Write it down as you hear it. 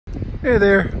Hey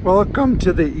there, welcome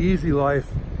to the easy life.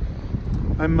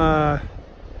 I'm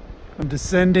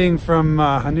descending from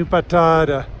Hanupatta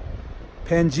to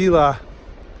Pangila,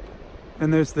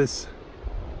 and there's this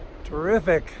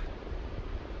terrific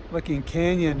looking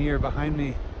canyon here behind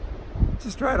me,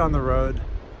 just right on the road.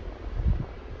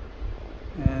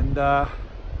 And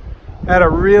had a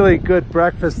really good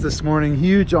breakfast this morning,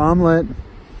 huge omelet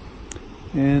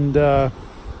and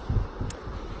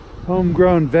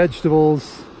homegrown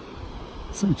vegetables,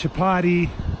 some chapati,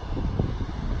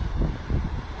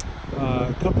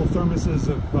 a couple thermoses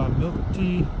of milk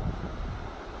tea,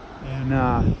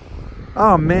 and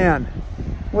oh man,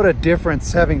 what a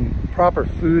difference having proper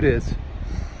food is.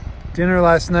 Dinner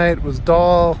last night was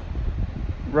dal,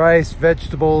 rice,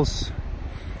 vegetables,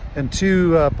 and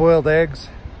 2 boiled eggs,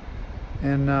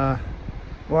 and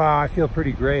wow, I feel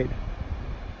pretty great.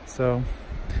 So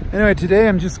anyway, today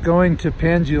I'm just going to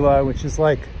Pangila, which is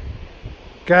like,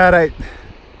 God,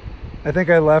 I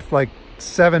think I left like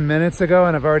 7 minutes ago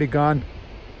and I've already gone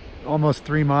almost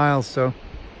 3 miles. So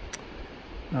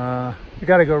we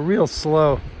got to go real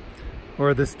slow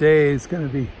or this day is going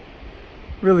to be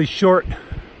really short.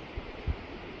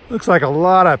 Looks like a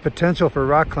lot of potential for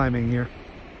rock climbing here.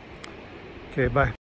 Okay, bye.